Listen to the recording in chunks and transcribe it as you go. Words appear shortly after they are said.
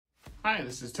Hi,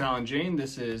 this is Tal and Jane.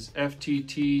 This is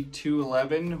FTT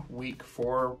 211 week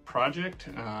 4 project.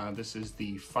 This is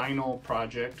the final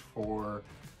project for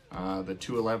the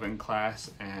 211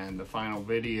 class and the final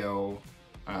video,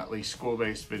 at least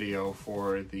school-based video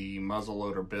for the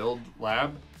muzzleloader build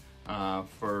lab.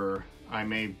 I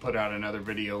may put out another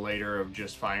video later of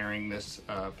just firing this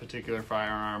particular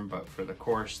firearm, but for the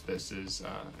course this is,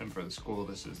 and for the school,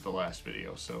 this is the last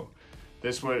video. So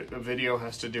this video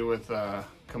has to do with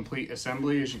complete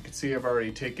assembly. As you can see, I've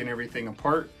already taken everything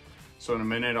apart. So in a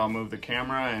minute I'll move the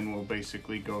camera and we'll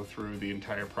basically go through the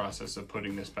entire process of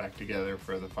putting this back together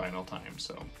for the final time.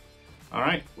 So, all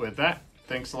right, with that,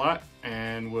 thanks a lot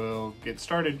and we'll get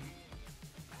started.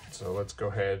 So let's go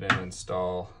ahead and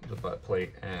install the butt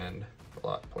plate and the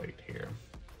lock plate here.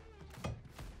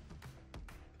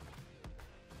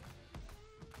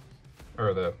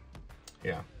 Or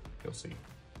yeah, you'll see.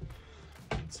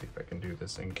 Let's see if I can do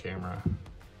this in camera.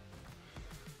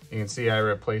 You can see I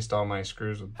replaced all my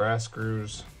screws with brass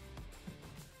screws.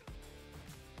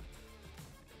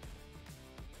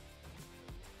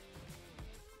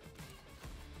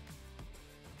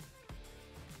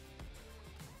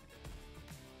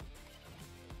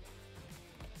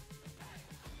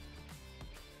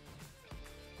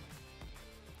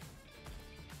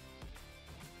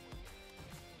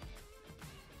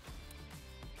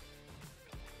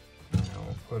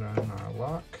 Put on our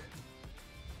lock.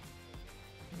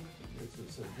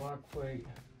 This is a lock plate.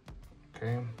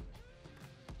 Okay,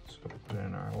 so put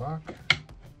in our lock.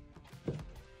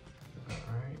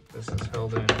 Alright, this is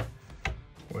held in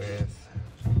with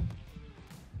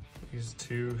these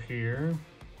two here.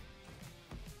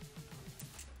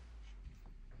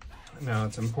 Now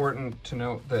it's important to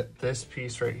note that this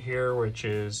piece right here, which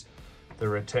is the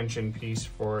retention piece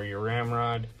for your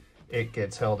ramrod, it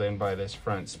gets held in by this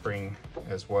front spring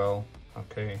as well,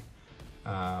 okay?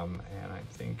 And I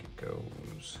think it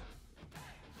goes,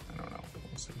 I don't know,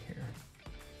 we'll see here.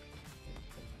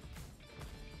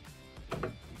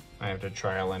 I have to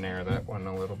trial and error that one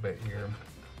a little bit here.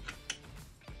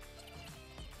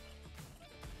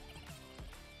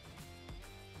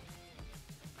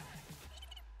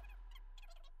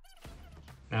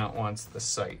 Now it wants the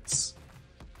sights.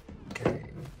 Okay,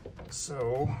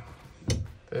 so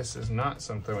this is not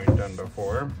something we've done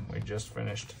before. We just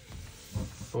finished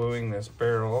bluing this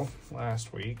barrel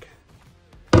last week.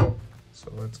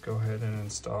 So let's go ahead and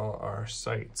install our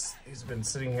sights. These have been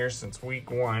sitting here since week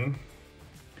 1.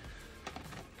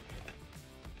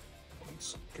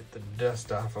 Let's get the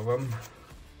dust off of them.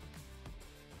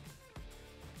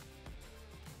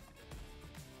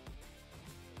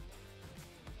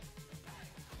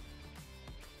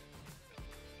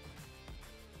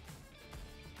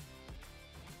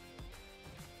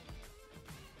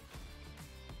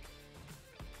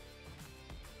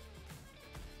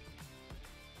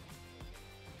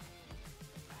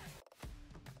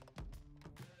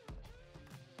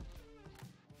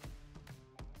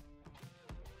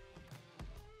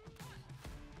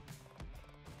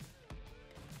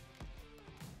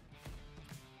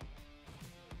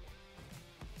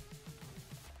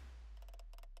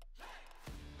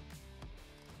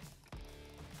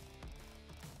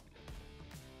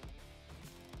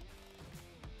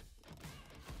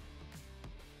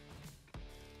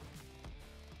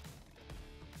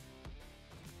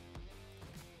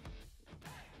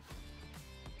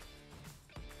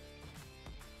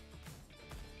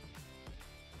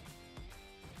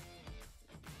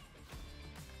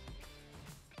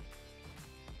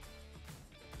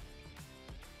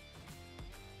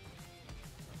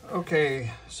 Okay,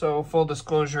 so full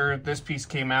disclosure, this piece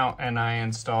came out and I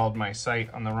installed my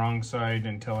sight on the wrong side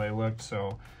until I looked,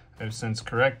 so I've since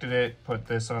corrected it, put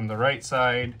this on the right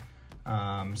side.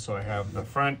 So I have the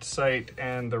front sight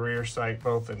and the rear sight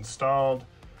both installed.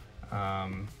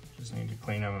 Just need to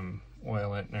clean them and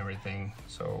oil it and everything.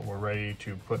 So we're ready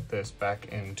to put this back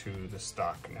into the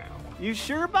stock now. You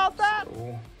sure about that?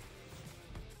 So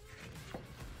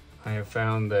I have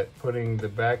found that putting the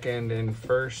back end in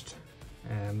first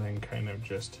and then kind of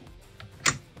just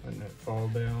letting it fall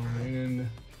down in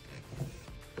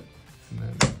and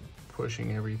then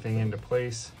pushing everything into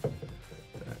place,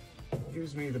 that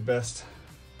gives me the best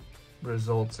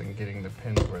results in getting the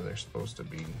pins where they're supposed to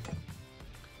be.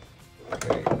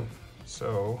 Okay,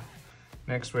 so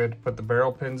next we have to put the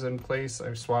barrel pins in place.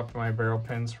 I've swapped my barrel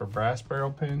pins for brass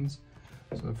barrel pins.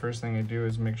 So the first thing I do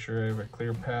is make sure I have a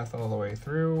clear path all the way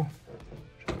through,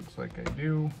 which looks like I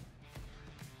do.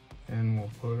 And we'll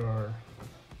put our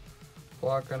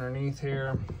block underneath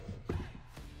here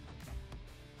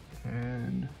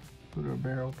and put our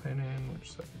barrel pin in.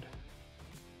 Which side?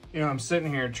 You know, I'm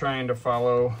sitting here trying to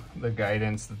follow the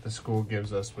guidance that the school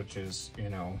gives us, which is, you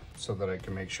know, so that I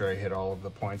can make sure I hit all of the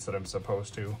points that I'm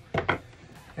supposed to.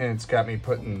 And it's got me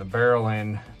putting the barrel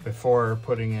in before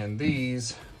putting in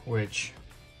these, which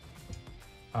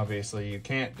obviously you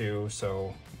can't do.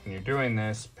 So when you're doing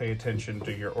this, pay attention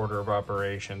to your order of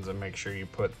operations and make sure you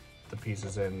put the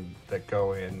pieces in that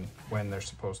go in when they're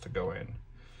supposed to go in.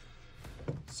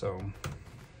 So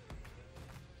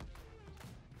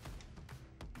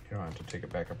you don't have to take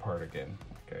it back apart again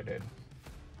like I did.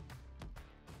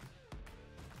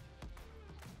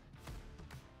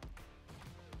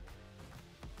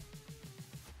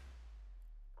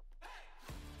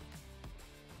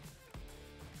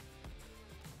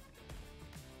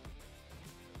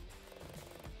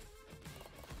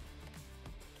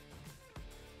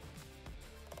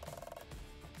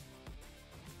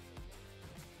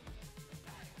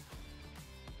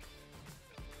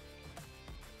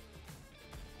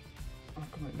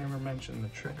 I never mentioned the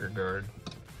trigger guard.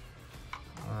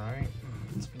 Alright,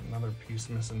 it's another piece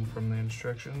missing from the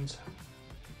instructions.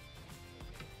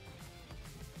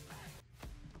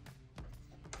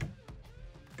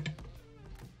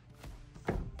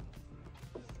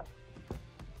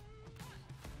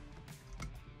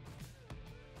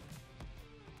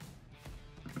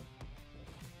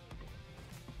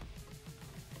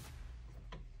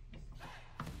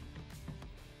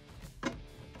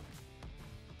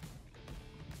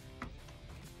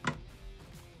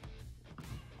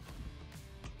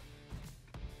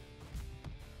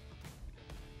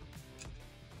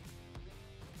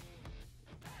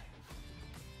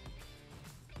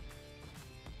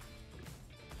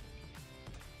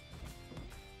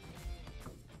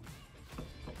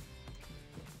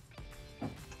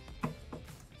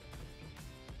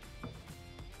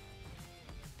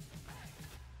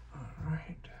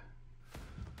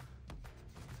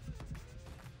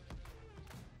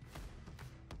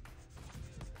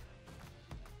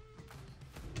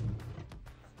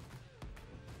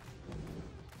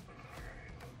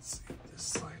 Let's see if this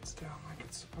slides down like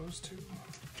it's supposed to.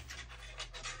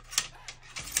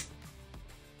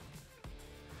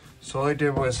 So all I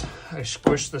did was I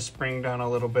squished the spring down a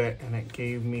little bit and it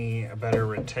gave me a better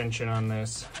retention on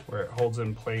this where it holds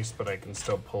in place, but I can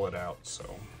still pull it out. So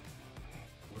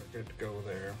we're good to go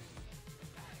there.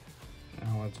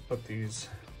 Now let's put these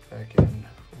back in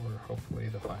for hopefully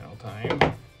the final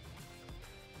time.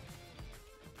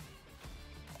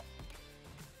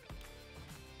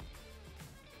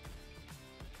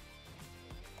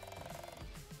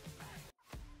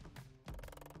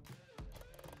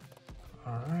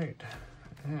 All right,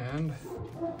 and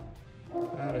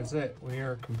that is it. We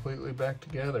are completely back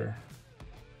together.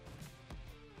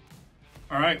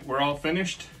 All right, we're all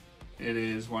finished. It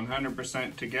is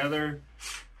 100% together.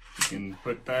 You can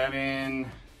put that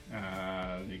in.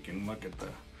 You can look at the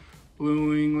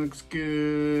bluing, looks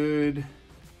good.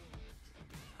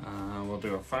 We'll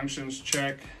do a functions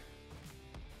check.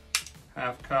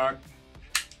 Half cock,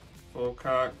 full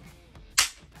cock,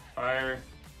 fire.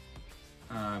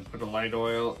 Put a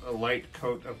light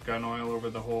coat of gun oil over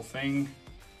the whole thing.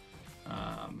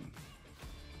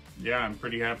 Yeah, I'm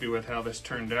pretty happy with how this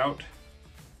turned out.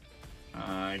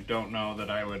 I don't know that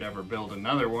I would ever build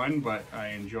another one, but I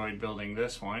enjoyed building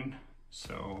this one.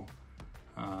 So,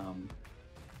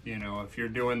 you know, if you're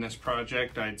doing this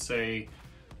project, I'd say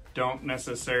don't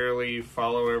necessarily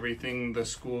follow everything the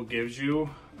school gives you.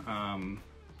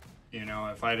 You know,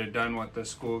 if I'd have done what the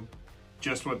school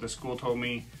told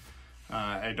me,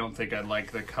 I don't think I'd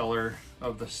like the color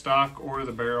of the stock or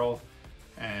the barrel,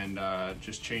 and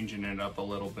just changing it up a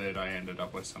little bit, I ended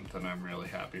up with something I'm really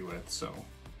happy with. So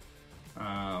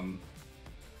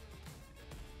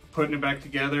putting it back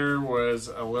together was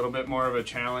a little bit more of a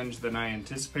challenge than I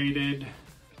anticipated.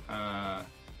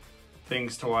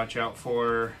 Things to watch out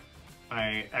for: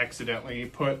 I accidentally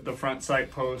put the front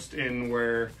sight post in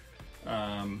where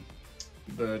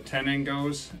the tenon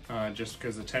goes, just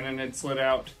because the tenon had slid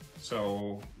out.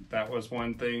 So that was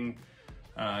one thing.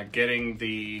 Getting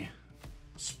the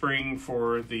spring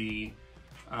for the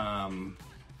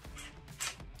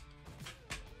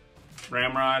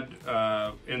Ramrod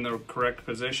in the correct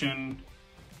position,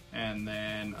 and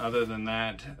then other than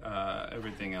that,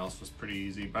 everything else was pretty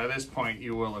easy. By this point,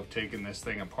 you will have taken this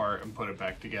thing apart and put it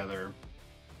back together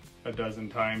a dozen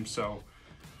times. So,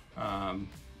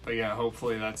 but yeah,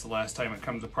 hopefully that's the last time it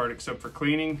comes apart except for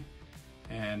cleaning.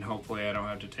 And hopefully I don't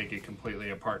have to take it completely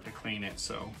apart to clean it.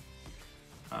 So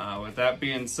with that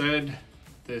being said,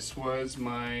 this was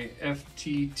my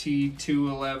FTT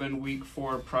 211 week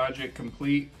 4 project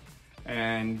complete.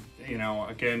 And, you know,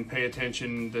 again, pay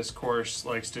attention. This course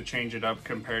likes to change it up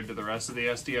compared to the rest of the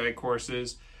SDI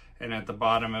courses. And at the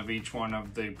bottom of each one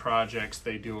of the projects,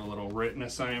 they do a little written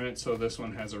assignment. So this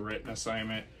one has a written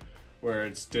assignment where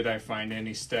it's, did I find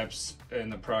any steps in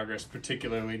the progress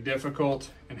particularly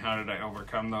difficult, and how did I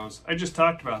overcome those? I just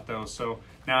talked about those, so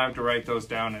now I have to write those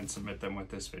down and submit them with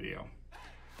this video.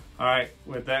 All right,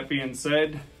 with that being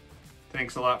said,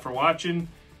 thanks a lot for watching,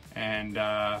 and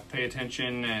pay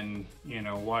attention and, you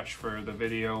know, watch for the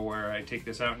video where I take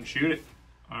this out and shoot it.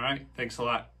 All right, thanks a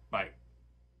lot. Bye.